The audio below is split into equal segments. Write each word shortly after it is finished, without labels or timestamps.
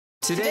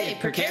Today,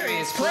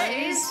 Precarious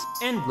plays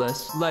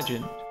Endless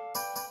Legend.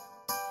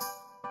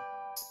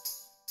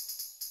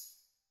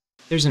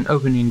 There's an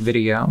opening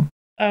video.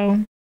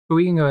 Oh. But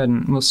we can go ahead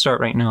and we'll start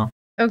right now.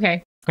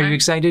 Okay. Are you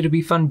excited to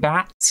be fun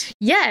bats?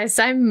 Yes,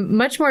 I'm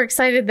much more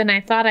excited than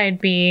I thought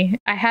I'd be.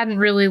 I hadn't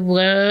really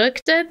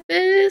looked at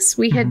this.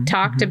 We had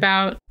talked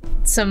about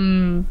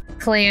some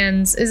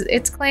clans.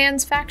 It's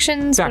clans,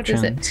 factions? What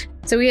is it?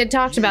 So we had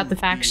talked about the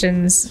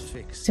factions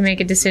to make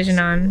a decision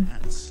on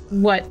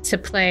what to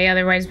play.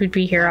 Otherwise, we'd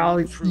be here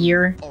all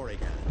year.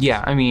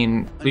 Yeah, I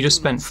mean, we just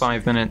spent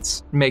 5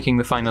 minutes making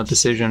the final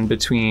decision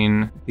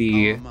between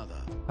the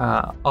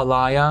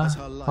Allayi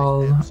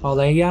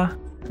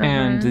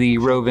and the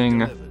roving,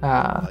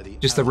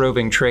 just the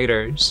roving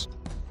traders.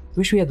 I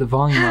wish we had the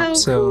volume up,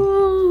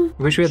 so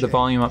I wish we had the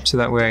volume up so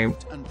that way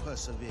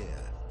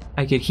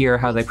I could hear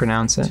how they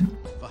pronounce it.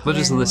 We'll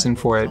just listen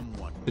for it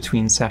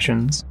between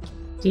sessions.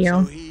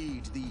 Deal.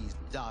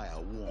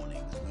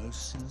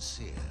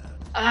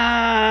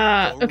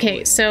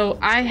 Okay, so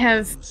I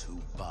have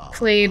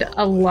played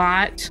a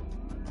lot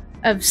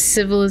of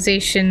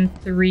Civilization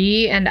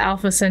 3 and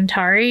Alpha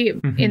Centauri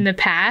in the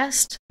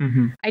past.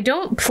 I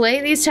don't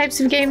play these types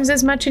of games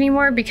as much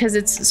anymore because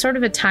it's sort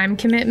of a time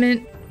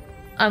commitment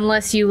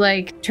unless you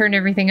like turn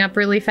everything up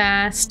really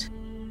fast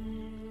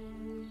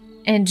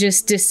and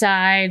just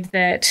decide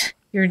that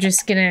you're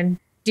just gonna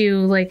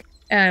do like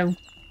a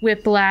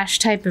whiplash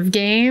type of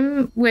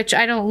game, which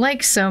I don't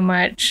like so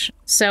much.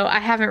 So I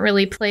haven't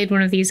really played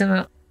one of these in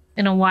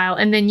a while.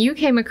 And then you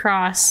came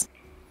across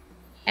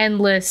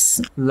Endless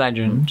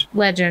Legend.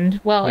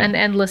 Well, and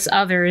Endless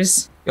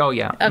Others. Oh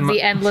yeah. Of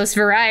the endless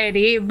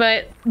variety,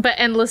 but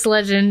Endless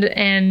Legend,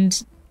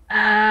 and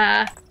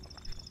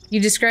you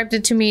described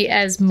it to me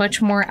as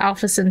much more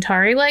Alpha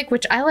Centauri-like,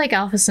 which I like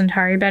Alpha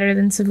Centauri better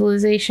than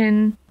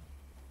Civilization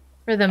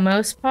for the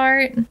most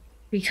part,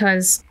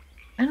 because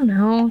I don't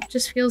know, it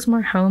just feels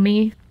more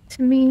homey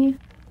to me.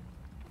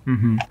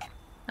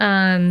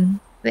 The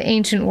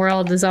ancient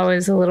world is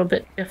always a little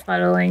bit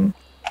befuddling.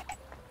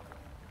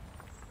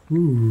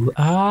 Ooh,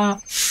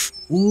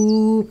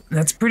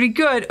 that's pretty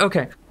good.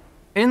 Okay.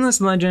 Endless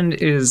Legend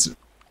is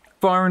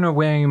far and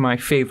away my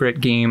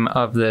favorite game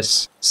of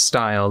this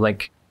style,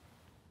 like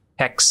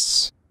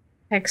hex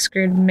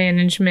grid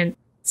management,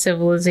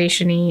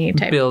 civilization-y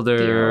type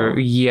builder deal.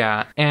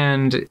 Yeah.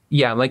 And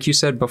yeah, like you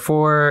said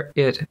before,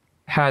 it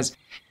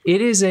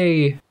is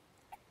a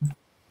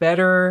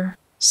better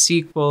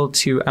sequel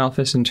to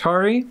Alpha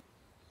Centauri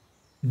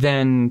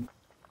than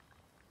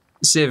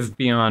Civ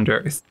Beyond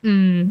Earth,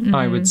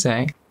 I would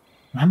say.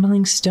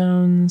 Rumbling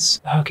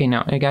Stones. Okay,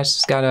 no, I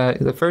guess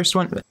the first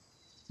one.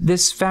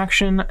 This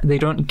faction, they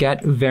don't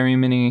get very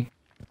many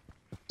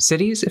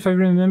cities, if I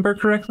remember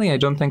correctly. I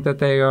don't think that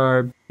they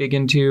are big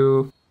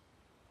into...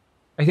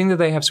 I think that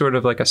they have sort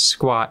of like a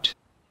squat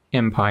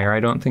empire. I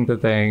don't think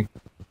that they...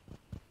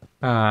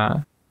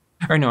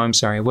 Or no, I'm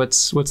sorry.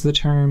 What's the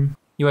term?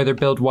 You either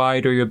build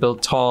wide or you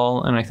build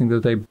tall, and I think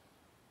that they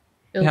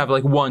have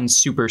like one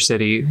super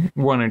city,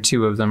 one or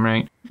two of them,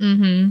 right?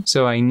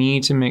 So I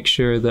need to make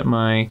sure that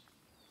my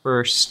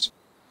first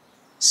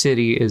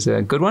city is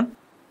a good one.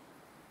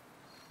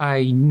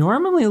 I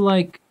normally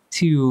like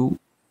to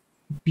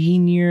be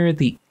near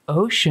the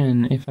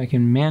ocean if I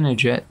can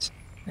manage it.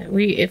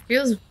 It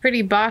feels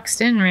pretty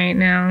boxed in right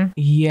now.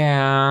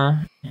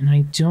 Yeah, and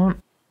I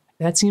don't...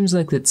 That seems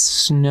like it's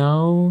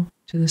snow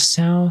to the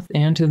south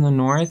and to the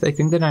north. I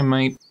think that I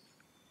might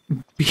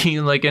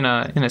be like in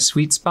a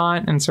sweet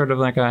spot and sort of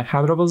like a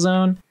habitable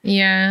zone.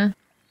 Yeah.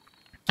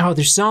 Oh,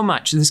 there's so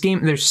much. This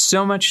game, there's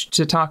so much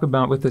to talk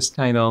about with this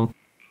title.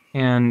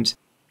 And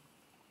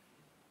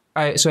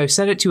so I've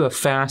set it to a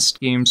fast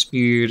game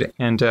speed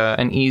and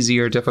an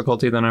easier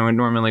difficulty than I would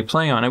normally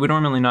play on. I would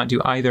normally not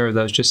do either of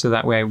those, just so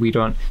that way we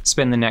don't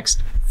spend the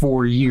next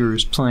 4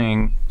 years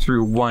playing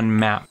through one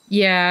map.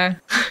 Yeah.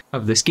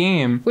 Of this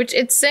game. Which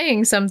it's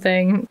saying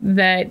something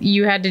that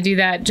you had to do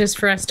that just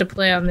for us to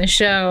play on the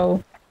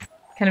show.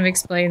 Kind of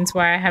explains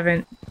why I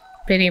haven't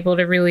been able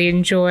to really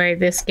enjoy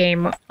this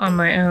game on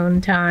my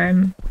own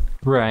time.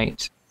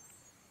 Right.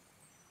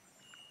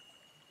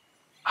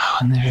 Oh,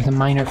 and there are the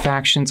minor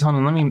factions. Hold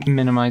on, let me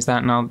minimize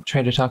that and I'll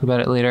try to talk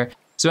about it later.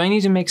 So I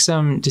need to make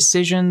some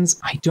decisions.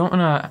 I don't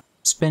want to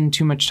spend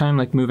too much time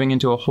like moving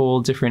into a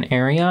whole different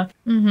area.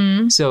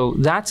 So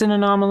that's an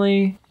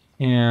anomaly.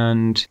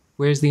 And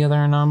where's the other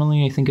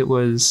anomaly? I think it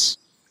was...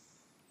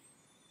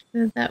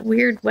 That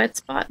weird wet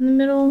spot in the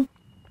middle?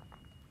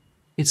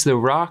 It's the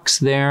rocks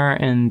there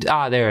and...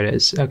 Ah, there it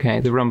is. Okay,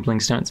 the Rumbling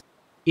Stones.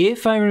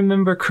 If I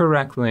remember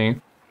correctly,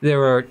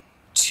 there are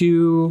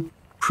two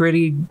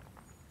pretty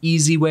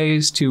easy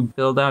ways to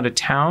build out a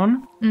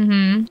town.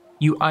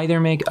 You either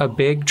make a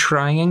big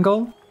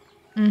triangle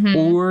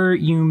or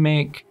you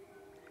make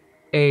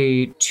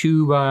a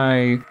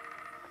 2x...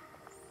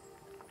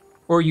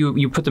 Or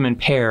you put them in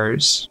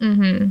pairs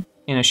in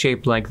a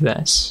shape like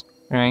this,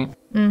 right?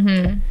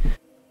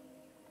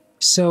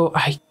 So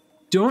I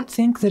don't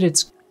think that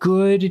it's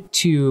good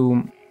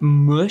to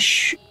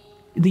mush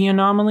the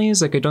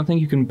anomalies. Like, I don't think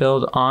you can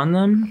build on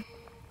them.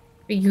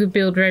 But you could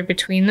build right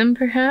between them,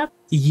 perhaps?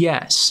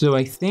 Yes. So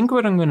I think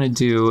what I'm going to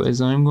do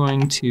is I'm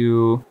going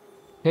to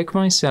pick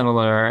my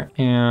settler,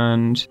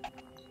 and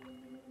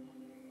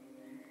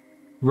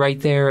right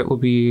there it will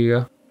be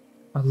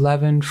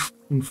 11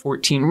 and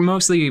 14.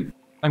 Mostly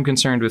I'm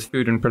concerned with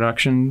food and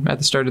production at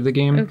the start of the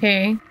game.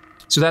 Okay.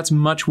 So that's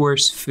much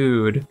worse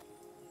food.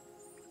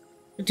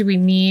 Do we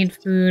need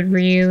food,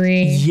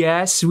 really?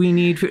 Yes, we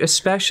need food,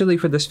 especially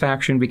for this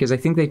faction, because I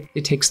think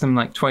it takes them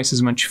like twice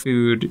as much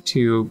food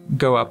to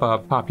go up a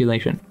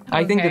population. Okay.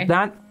 I think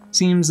that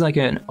seems like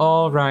an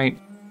all right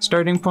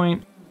starting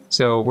point.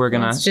 So we're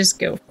gonna... Let's just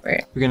go for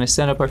it. We're gonna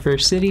set up our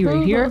first city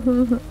right here.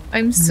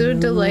 I'm so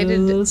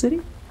delighted. Little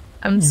city.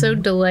 I'm so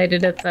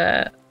delighted at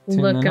the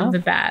look of the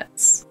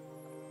bats.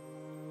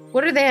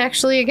 What are they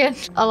actually again?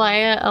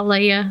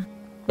 Allayi.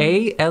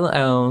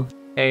 Allayi.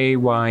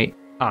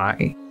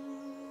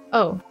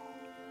 Oh.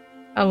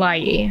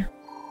 Allayi.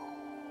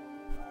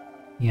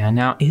 Yeah,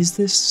 now is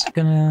this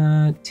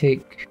gonna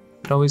take...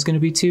 It always gonna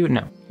be 2?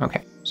 No.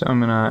 Okay. So I'm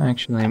gonna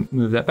actually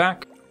move that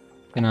back.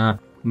 Gonna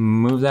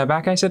move that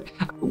back, I said.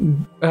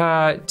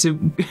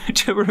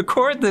 To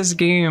record this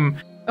game...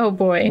 Oh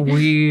boy.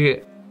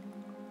 We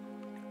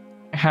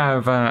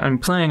have... I'm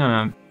playing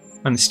on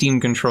a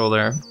Steam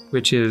controller,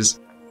 which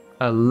is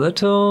a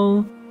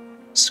little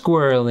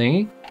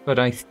squirrely, but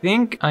I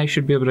think I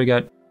should be able to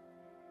get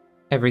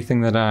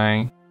everything that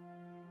I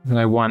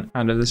want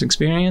out of this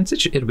experience.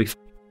 It'll be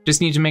fine.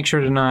 Just need to make sure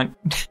to not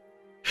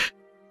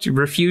to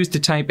refuse to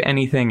type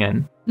anything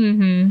in.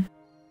 Mm-hmm.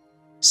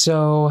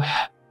 So,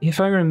 if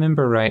I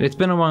remember right, it's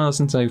been a while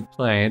since I've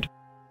played,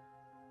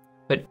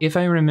 but if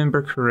I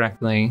remember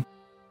correctly,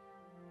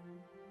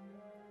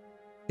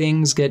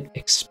 things get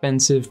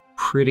expensive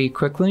pretty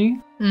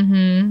quickly.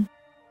 Mm-hmm.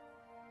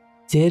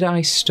 Did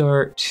I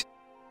start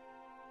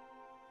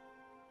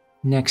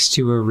next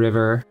to a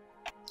river?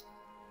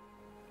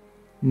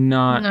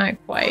 Not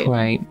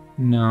quite.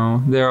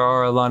 No. There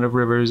are a lot of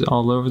rivers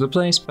all over the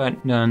place,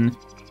 but none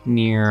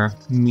near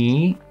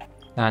me.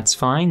 That's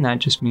fine. That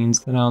just means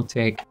that I'll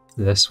take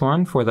this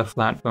one for the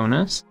flat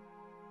bonus.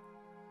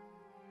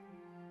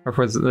 Or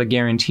for the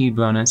guaranteed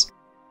bonus.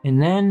 And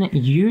then,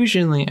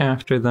 usually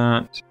after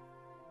that,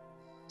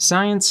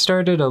 science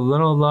started a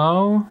little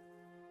low.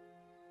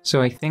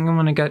 So I think I'm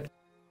gonna get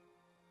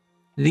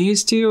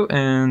these two,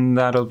 and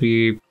that'll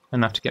be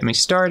enough to get me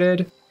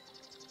started.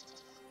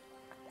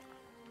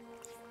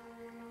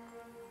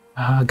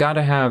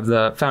 Gotta have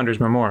the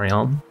Founders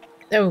Memorial.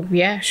 Oh,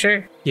 yeah,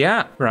 sure.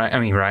 Yeah, right. I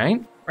mean, right?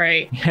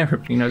 Right.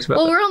 Everybody knows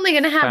about we're only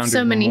gonna have Founders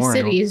so many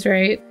Memorial. cities,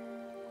 right?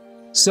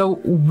 So,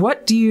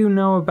 what do you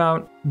know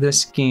about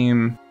this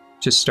game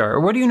to start?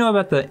 Or what do you know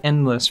about the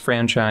Endless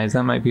franchise?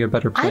 That might be a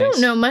better place. I don't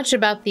know much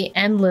about the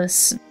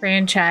Endless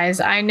franchise.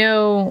 I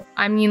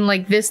mean,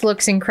 like, this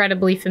looks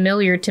incredibly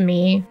familiar to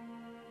me.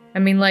 I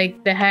mean,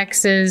 like, the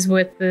hexes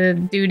with the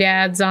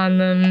doodads on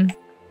them,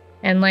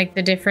 and, like,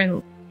 the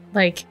different,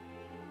 like...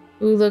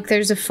 Ooh, look,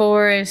 there's a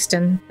forest,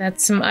 and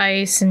that's some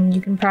ice, and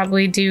you can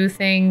probably do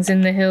things in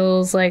the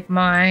hills like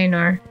mine,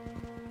 or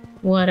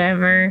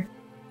whatever.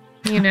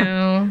 You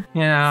know?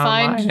 Yeah,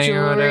 find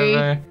jewelry.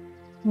 Whatever.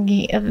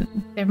 Yeah,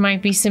 there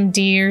might be some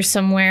deer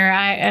somewhere.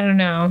 I don't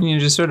know. You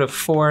just sort of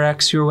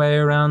 4x your way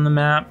around the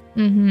map.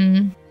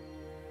 Mm-hmm.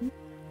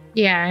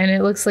 Yeah, and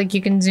it looks like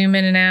you can zoom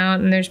in and out,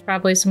 and there's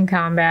probably some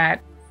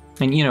combat.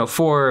 And, you know,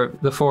 for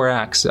the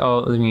 4X,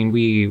 I mean,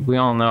 we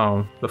all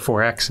know the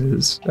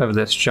 4Xs of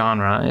this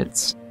genre.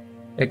 It's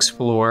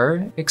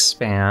explore,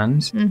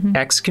 expand,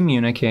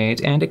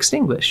 excommunicate, and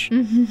extinguish.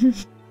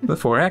 The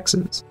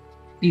 4Xs.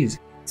 Easy.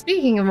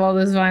 Speaking of all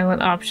those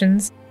violent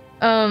options,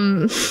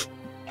 one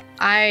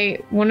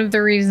of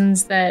the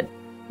reasons that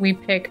we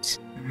picked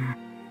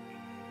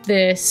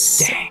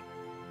this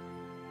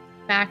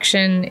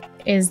faction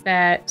is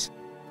that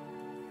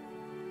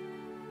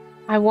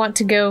I want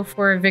to go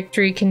for a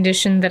victory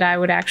condition that I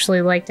would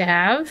actually like to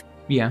have.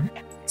 Yeah.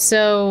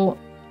 So,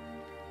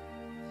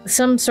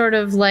 some sort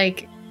of,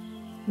 like,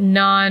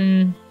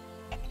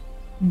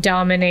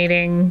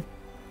 non-dominating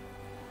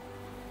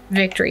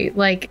victory.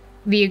 Like,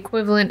 the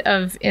equivalent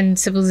of, in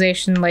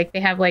Civilization, like, they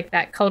have, like,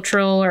 that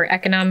cultural or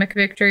economic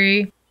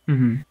victory.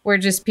 Where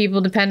just people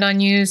depend on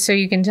you so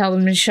you can tell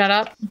them to shut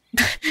up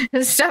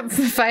and stop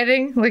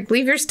fighting. Like,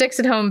 leave your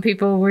sticks at home,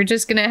 people. We're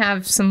just gonna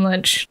have some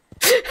lunch.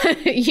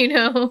 You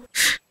know?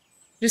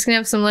 Just gonna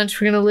have some lunch.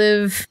 We're gonna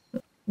live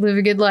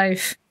a good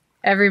life.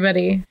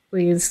 Everybody,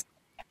 please.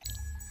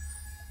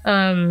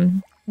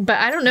 But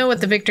I don't know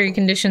what the victory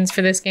conditions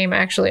for this game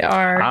actually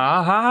are.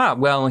 Aha!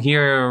 Well,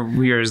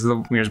 here's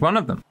one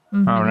of them.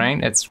 All right,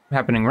 it's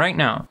happening right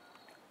now.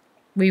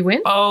 We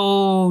win?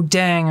 Oh,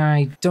 dang,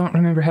 I don't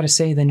remember how to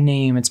say the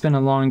name. It's been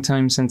a long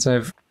time since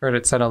I've heard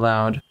it said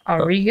aloud.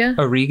 Auriga?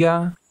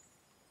 Auriga?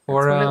 That's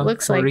what it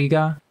looks like.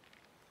 Auriga?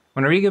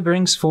 When Auriga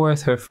brings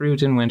forth her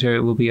fruit in winter, it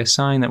will be a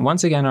sign that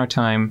once again our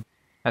time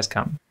has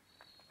come.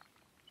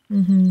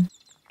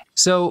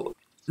 So,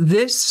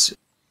 this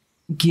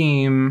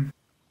game,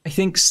 I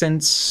think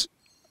since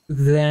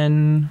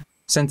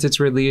its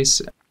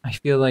release, I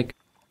feel like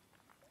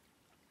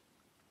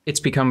it's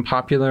become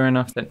popular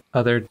enough that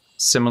other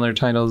similar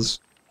titles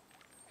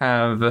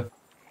have...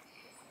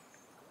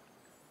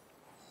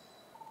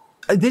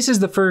 This is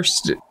the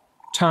first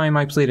time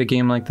I played a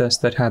game like this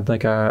that had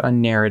like a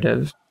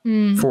narrative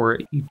for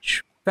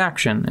each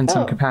faction in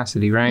some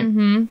capacity, right?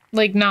 Mm-hmm.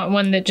 Like not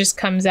one that just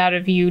comes out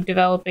of you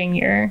developing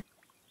your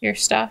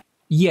stuff.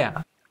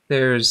 Yeah,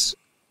 there's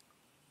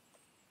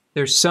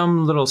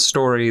some little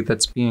story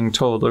that's being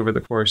told over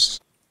the course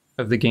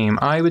of the game.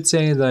 I would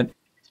say that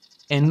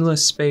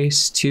Endless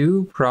Space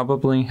 2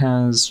 probably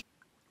has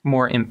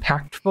more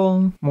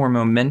impactful, more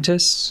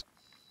momentous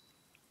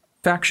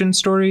faction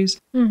stories,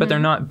 but they're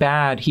not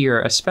bad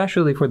here,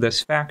 especially for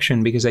this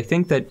faction, because I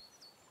think that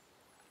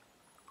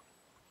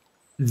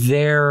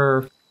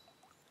their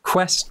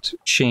quest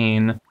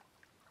chain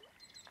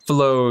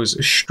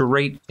flows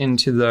straight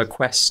into the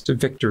quest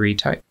victory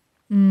type,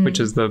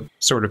 which is the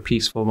sort of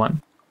peaceful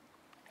one.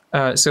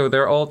 So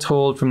they're all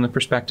told from the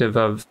perspective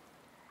of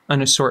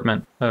an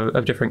assortment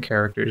of different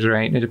characters,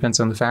 right? It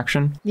depends on the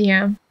faction.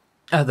 Yeah.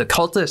 The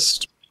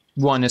cultist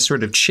one is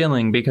sort of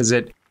chilling because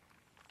it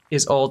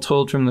is all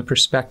told from the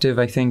perspective,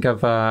 I think, of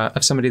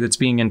somebody that's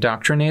being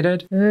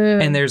indoctrinated.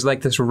 And there's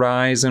like this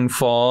rise and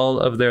fall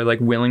of their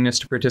like willingness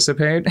to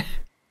participate.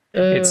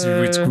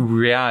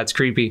 It's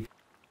creepy.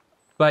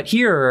 But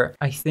here,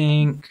 I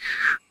think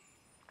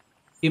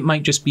it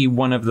might just be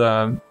one of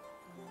the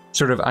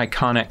sort of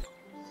iconic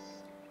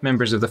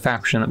members of the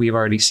faction that we've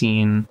already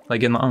seen,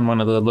 like on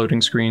one of the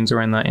loading screens or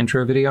in the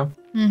intro video.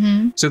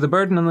 So the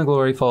burden and the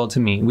glory fall to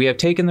me. We have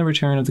taken the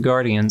return of the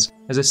Guardians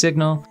as a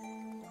signal.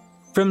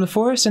 From the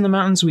forest and the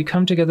mountains, we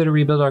come together to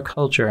rebuild our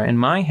culture. In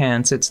my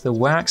hands, it's the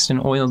waxed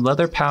and oiled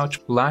leather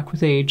pouch, black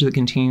with age, that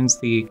contains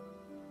the...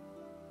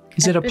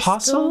 Is it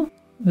apostle?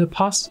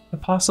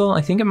 Apostle?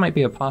 I think it might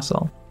be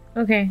apostle.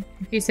 Okay,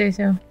 if you say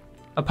so.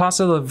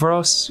 Apostle of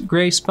Vros,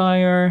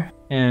 Greyspire,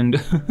 and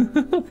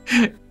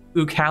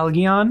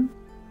Ucalgion,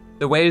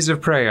 the ways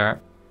of prayer.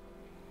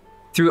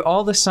 Through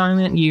all the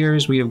silent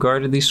years, we have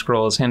guarded these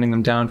scrolls, handing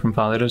them down from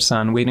father to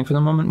son, waiting for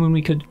the moment when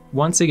we could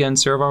once again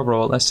serve our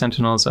role as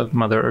sentinels of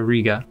Mother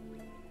Auriga.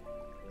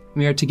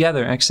 We are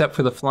together, except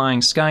for the flying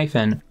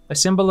Skyfin, a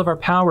symbol of our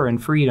power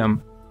and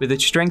freedom. With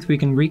its strength, we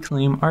can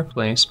reclaim our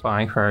place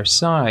by her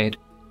side.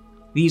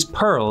 These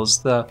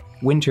pearls, the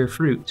winter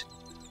fruit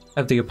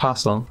of the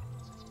apostle.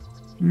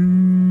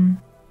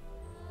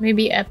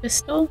 Maybe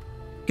epistle?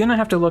 Gonna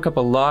have to look up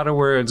a lot of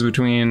words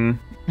between...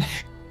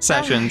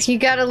 sessions. You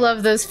gotta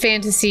love those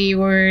fantasy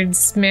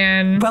words,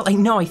 man. Well,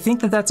 I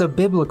think that's a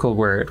biblical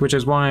word, which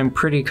is why I'm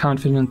pretty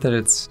confident that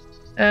it's...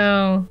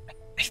 Oh.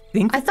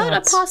 I thought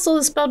apostle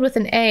is spelled with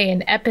an A,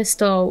 and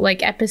epistle,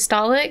 like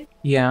apostolic,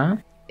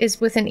 is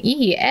with an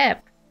E,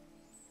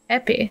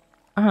 epi.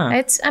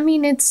 It's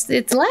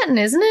Latin,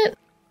 isn't it?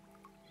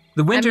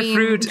 The winter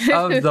fruit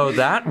of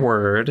that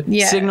word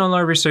signal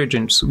our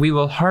resurgence. We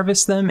will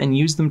harvest them and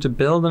use them to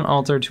build an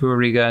altar to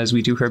Auriga. As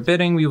we do her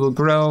bidding, we will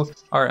grow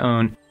our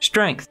own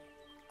strength.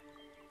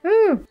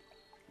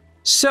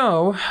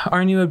 So,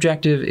 our new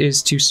objective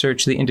is to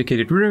search the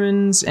indicated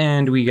ruins,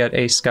 and we get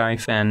a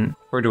Skyfen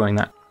for doing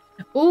that.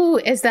 Ooh,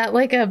 is that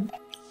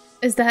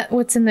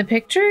what's in the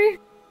picture?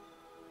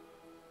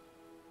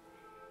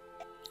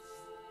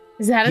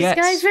 Is that a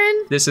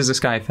Skyfriend? This is a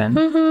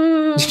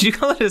Skyfriend. Did you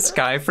call it a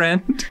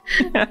Skyfriend?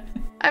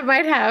 I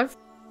might have.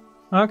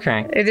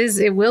 Okay.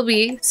 It will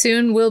be.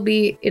 Soon will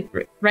be.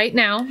 Right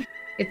now,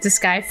 it's a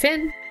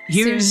Skyfin.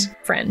 Soon,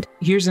 friend.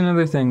 Here's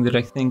another thing that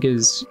I think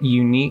is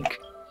unique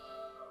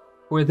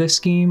for this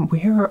game.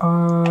 Where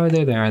are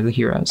they? There are the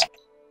heroes.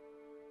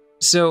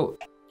 So,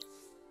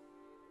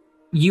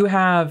 you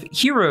have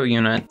hero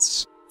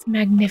units. It's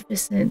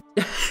magnificent.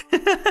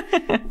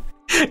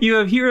 You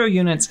have hero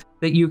units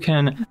that you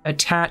can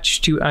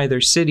attach to either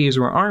cities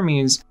or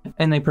armies,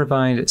 and they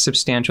provide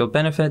substantial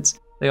benefits.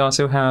 They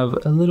also have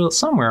a little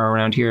somewhere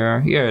around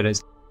here. Here it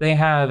is. They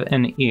have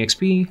an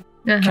EXP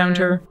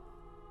counter,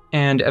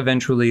 and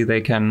eventually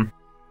they can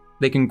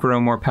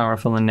grow more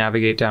powerful and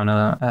navigate down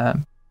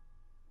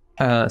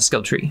a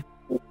skill tree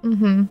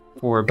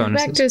for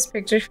bonuses. Go back to his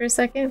picture for a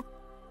second.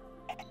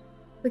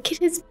 Look at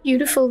his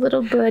beautiful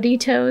little bloody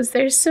toes.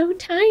 They're so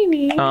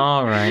tiny.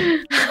 All right.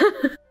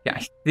 Yeah,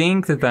 I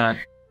think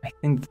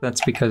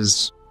that's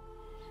because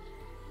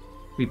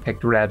we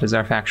picked red as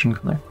our faction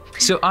color.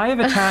 So I have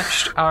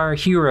attached our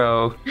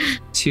hero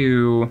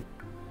to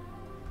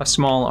a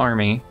small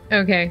army.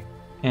 Okay.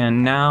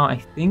 And now I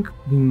think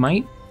we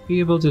might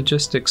be able to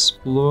just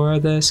explore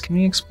this. Can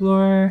we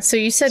explore? So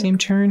you said same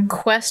turn?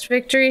 Quest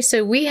victory.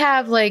 So we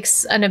have like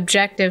an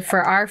objective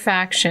for our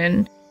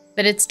faction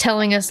that it's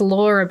telling us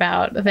lore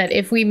about, that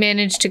if we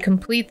manage to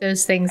complete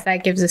those things,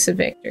 that gives us a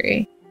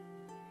victory.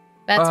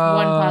 That's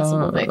one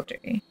possible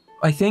victory.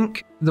 I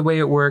think the way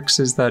it works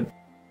is that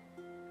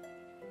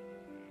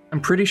I'm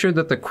pretty sure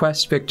that the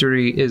quest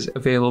victory is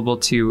available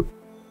to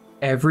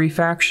every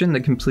faction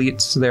that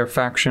completes their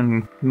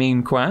faction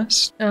main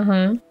quest.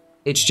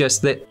 It's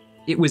just that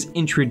it was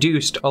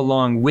introduced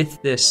along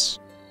with this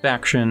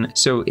faction,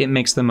 so it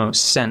makes the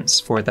most sense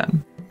for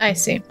them. I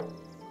see.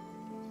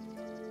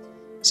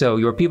 So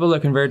your people are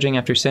converging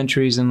after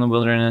centuries in the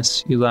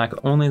wilderness. You lack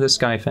only the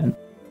Skyfen.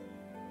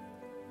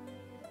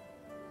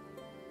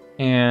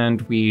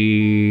 And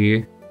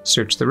we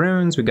search the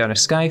ruins. We got a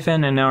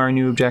Skyfen, and now our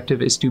new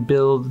objective is to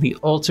build the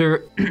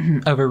altar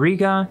of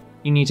Ariga.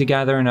 You need to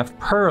gather enough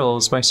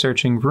pearls by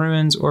searching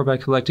ruins or by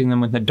collecting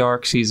them when the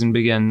dark season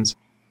begins.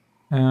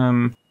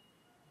 Ooh,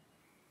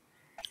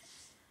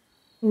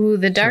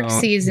 the dark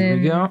season. Here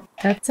we go.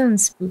 That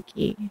sounds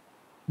spooky.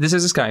 This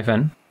is a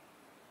Skyfen.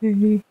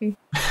 I'm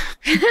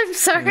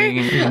sorry.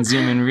 You can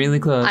zoom in really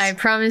close. I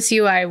promise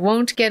you I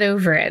won't get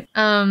over it.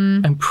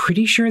 I'm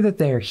pretty sure that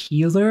they're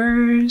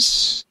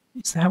healers.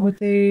 Is that what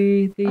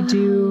they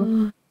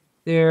do?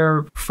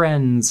 They're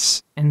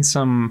friends in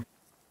some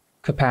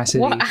capacity.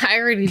 Well, I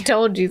already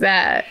told you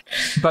that.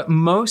 But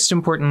most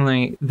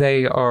importantly,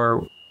 they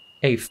are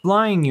a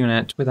flying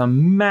unit with a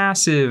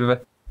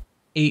massive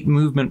 8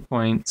 movement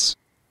points.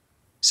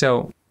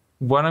 So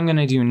what I'm going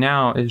to do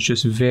now is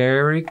just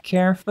very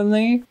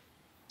carefully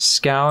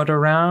scout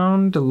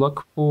around to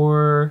look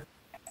for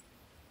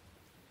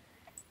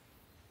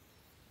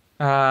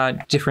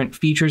different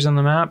features on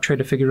the map, try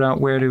to figure out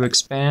where to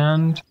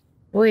expand.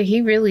 Boy,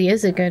 he really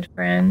is a good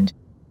friend.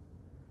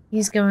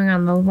 He's going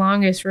on the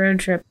longest road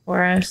trip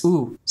for us.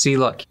 Ooh, see,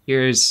 look,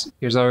 here's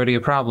already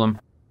a problem.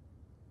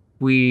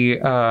 We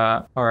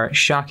are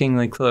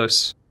shockingly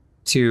close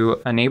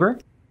to a neighbor.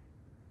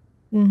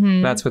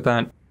 Mm-hmm. That's what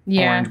that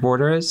orange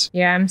border is.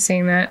 Yeah, I'm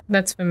seeing that.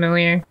 That's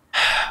familiar.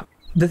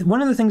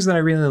 One of the things that I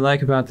really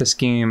like about this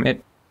game,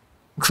 it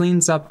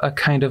cleans up a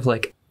kind of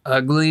like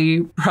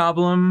ugly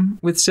problem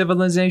with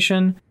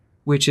Civilization,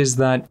 which is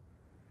that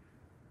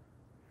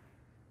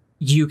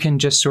you can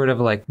just sort of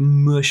like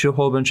mush a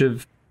whole bunch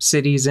of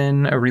cities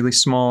in a really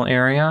small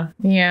area.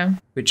 Yeah.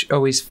 Which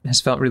always has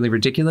felt really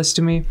ridiculous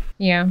to me.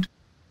 Yeah.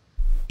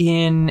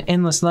 In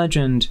Endless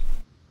Legend,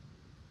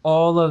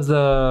 all of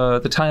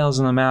the tiles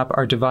on the map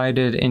are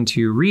divided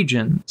into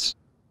regions.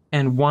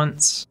 And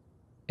once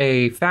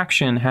a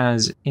faction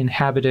has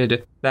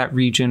inhabited that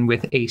region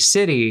with a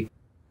city,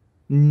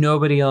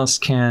 nobody else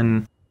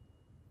can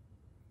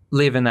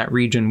live in that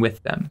region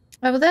with them.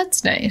 Oh,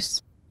 that's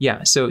nice.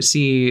 Yeah, so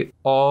see,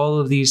 all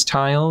of these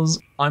tiles,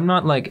 I'm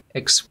not like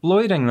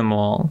exploiting them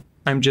all.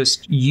 I'm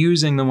just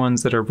using the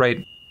ones that are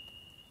like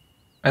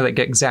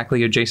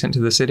exactly adjacent to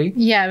the city.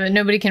 Yeah, but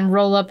nobody can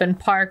roll up and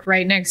park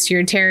right next to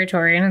your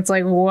territory. And it's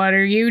like, what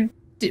are you...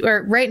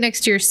 or right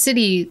next to your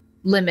city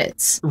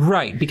limits.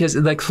 Right, because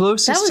the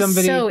closest that was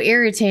somebody... so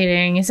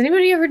irritating. Has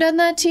anybody ever done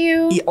that to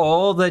you?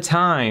 All the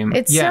time.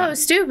 It's so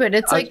stupid.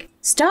 It's like,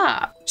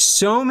 stop.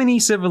 So many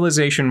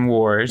civilization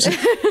wars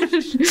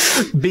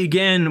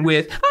begin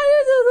with,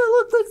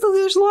 look,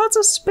 there's lots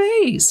of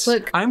space.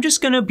 Look. I'm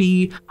just gonna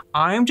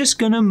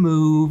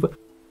move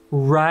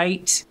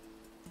right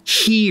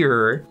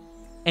here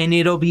and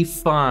it'll be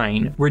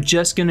fine. We're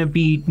just gonna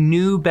be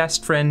new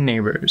best friend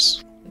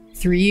neighbors.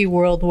 3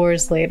 world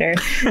wars later.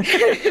 I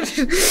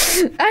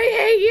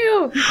hate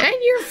you, and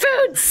your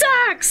food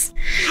sucks.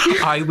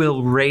 I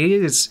will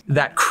raise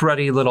that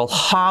cruddy little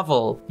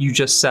hovel you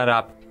just set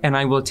up, and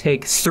I will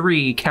take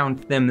 3,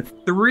 count them,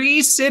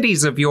 3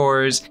 cities of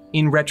yours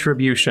in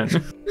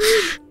retribution.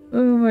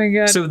 Oh my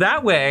god. So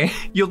that way,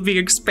 you'll be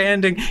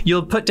expanding,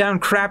 you'll put down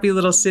crappy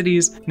little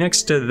cities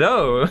next to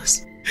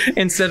those,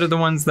 instead of the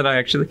ones that I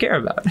actually care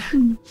about.